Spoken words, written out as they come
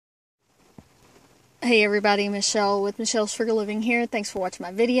Hey everybody, Michelle with Michelle's Frugal Living here. Thanks for watching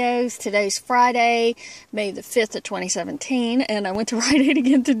my videos. Today's Friday, May the 5th of 2017, and I went to Rite Aid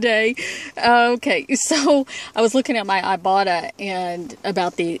again today. Okay, so I was looking at my Ibotta and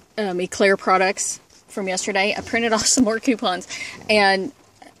about the Eclair products from yesterday. I printed off some more coupons, and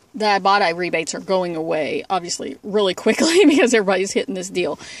the Ibotta rebates are going away, obviously, really quickly because everybody's hitting this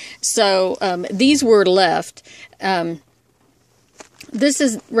deal. So these were left. This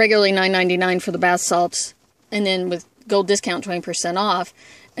is regularly $9.99 for the bath salts, and then with gold discount 20% off,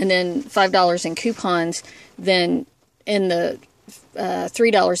 and then $5 in coupons, then in the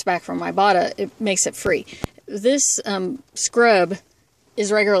 $3 back from Ibotta, it makes it free. This scrub is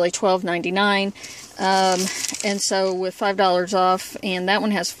regularly $12.99, and so with $5 off, and that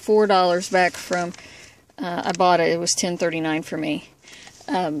one has $4 back from Ibotta, it was $10.39 for me.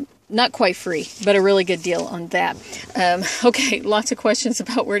 Not quite free, but a really good deal on that. Okay, lots of questions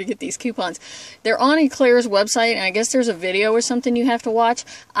about where to get these coupons. They're on Eclair's website, and I guess there's a video or something you have to watch.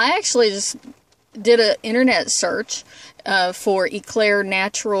 I actually just did an internet search for Eclair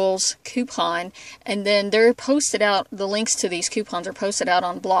Naturals coupon, and then they're posted out, the links to these coupons are posted out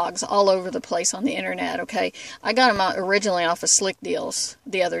on blogs all over the place on the internet, okay? I got them out originally off of Slick Deals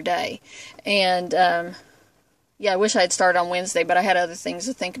the other day, and yeah, I wish I had started on Wednesday, but I had other things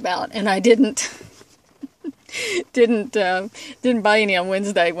to think about, and I didn't buy any on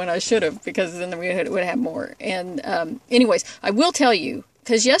Wednesday when I should have, because then we would have more. And anyways, I will tell you,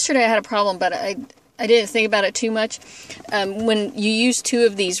 because yesterday I had a problem, but I didn't think about it too much. When you use two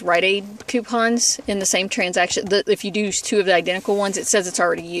of these Rite Aid coupons in the same transaction, if you do two of the identical ones, it says it's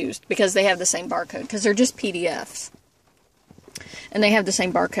already used because they have the same barcode, because they're just PDFs, and they have the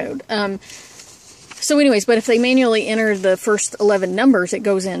same barcode. So anyways, but if they manually enter the first 11 numbers, it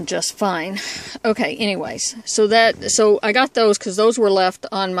goes in just fine. Okay, anyways, so I got those because those were left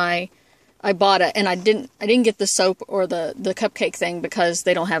on my Ibotta, and I didn't get the soap or the cupcake thing because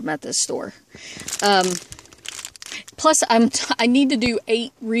they don't have them at this store. Plus, I need to do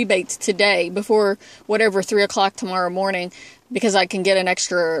 8 rebates today before whatever 3 o'clock tomorrow morning, because I can get an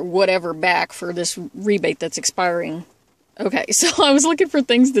extra whatever back for this rebate that's expiring. Okay, so I was looking for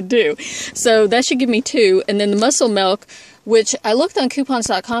things to do. So that should give me 2. And then the muscle milk, which I looked on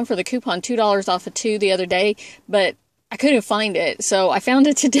coupons.com for the coupon $2 off of 2 the other day, but I couldn't find it. So I found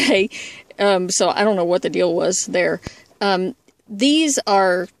it today. So I don't know what the deal was there. These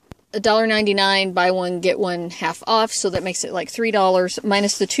are $1.99, buy one, get one half off. So that makes it like $3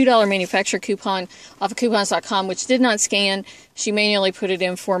 minus the $2 manufacturer coupon off of coupons.com, which did not scan. She manually put it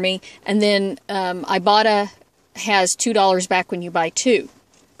in for me. And then Ibotta has $2 back when you buy 2.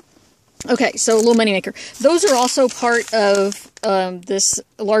 Okay, so a little money maker. Those are also part of this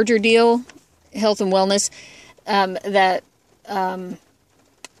larger deal, health and wellness,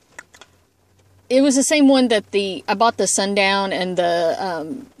 it was the same one that I bought the Sundown and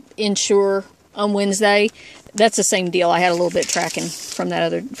the Insure on Wednesday. That's the same deal. I had a little bit tracking from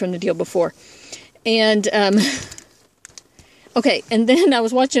the deal before. And okay, and then I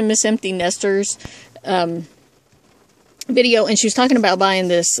was watching Miss Empty Nester's video, and she was talking about buying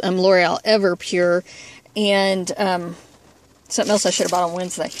this L'Oreal Everpure, and something else I should have bought on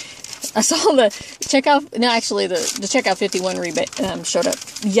Wednesday. I saw the checkout, no, actually the checkout 51 rebate showed up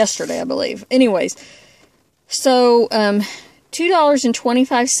yesterday, I believe. Anyways, so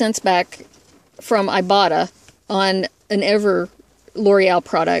 $2.25 back from Ibotta on an L'Oreal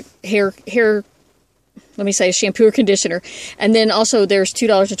product, hair, let me say, shampoo or conditioner, and then also there's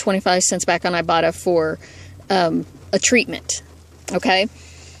 $2.25 back on Ibotta for a treatment, okay?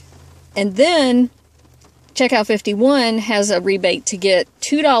 And then checkout 51 has a rebate to get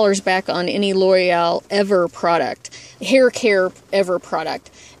 $2 back on any L'Oreal Ever product, hair care Ever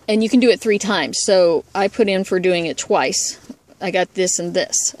product, and you can do it 3 times. So I put in for doing it twice. I got this and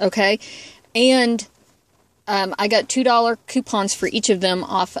this, okay? And I got $2 coupons for each of them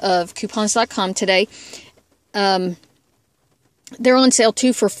off of coupons.com today. They're on sale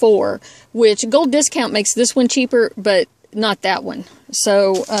 2 for $4, which gold discount makes this one cheaper, but not that one.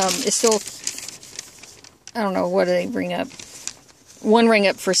 So it's still, I don't know, what do they bring up? One rang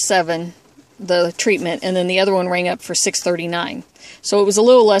up for $7, the treatment, and then the other one rang up for $6.39. So it was a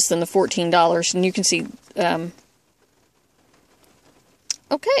little less than the $14, and you can see,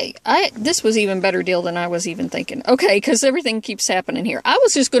 okay, this was even better deal than I was even thinking. Okay, because everything keeps happening here. I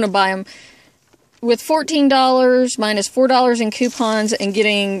was just going to buy them with $14 minus $4 in coupons and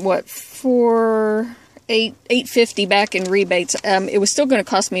getting, what, $8.50 back in rebates. It was still going to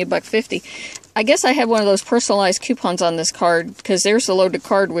cost me $1.50. I guess I had one of those personalized coupons on this card, because there's a loaded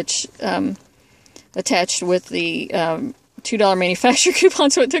card which attached with the $2 manufacturer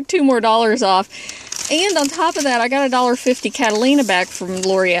coupon, so it took $2 more off. And on top of that, I got a $1.50 Catalina back from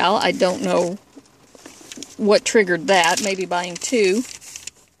L'Oreal. I don't know what triggered that. Maybe buying 2.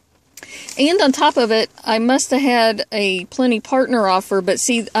 And on top of it, I must have had a Plenty Partner offer, but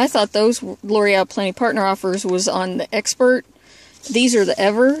see, I thought those L'Oreal Plenty Partner offers was on the Expert. These are the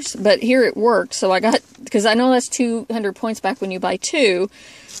Evers, but here it worked. So I got, because I know that's 200 points back when you buy 2.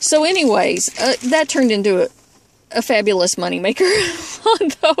 So anyways, that turned into a fabulous moneymaker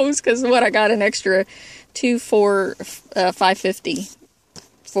on those, because what, I got an extra 2 for $5.50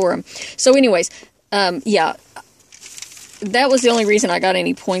 for them. So anyways, yeah, that was the only reason I got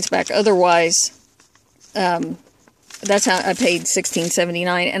any points back. Otherwise, that's how I paid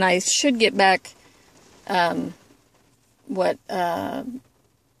 $16.79, and I should get back I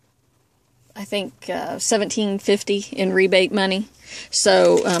think $17.50 in rebate money.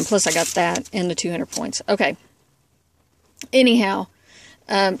 So plus I got that and the 200 points. Okay. Anyhow,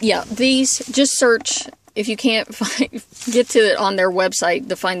 yeah, these, just search, if you can't get to it on their website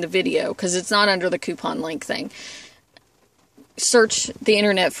to find the video, because it's not under the coupon link thing. Search the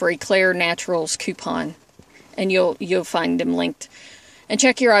internet for Eclair Naturals coupon, and you'll find them linked. And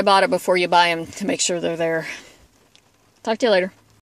check your Ibotta before you buy them to make sure they're there. Talk to you later.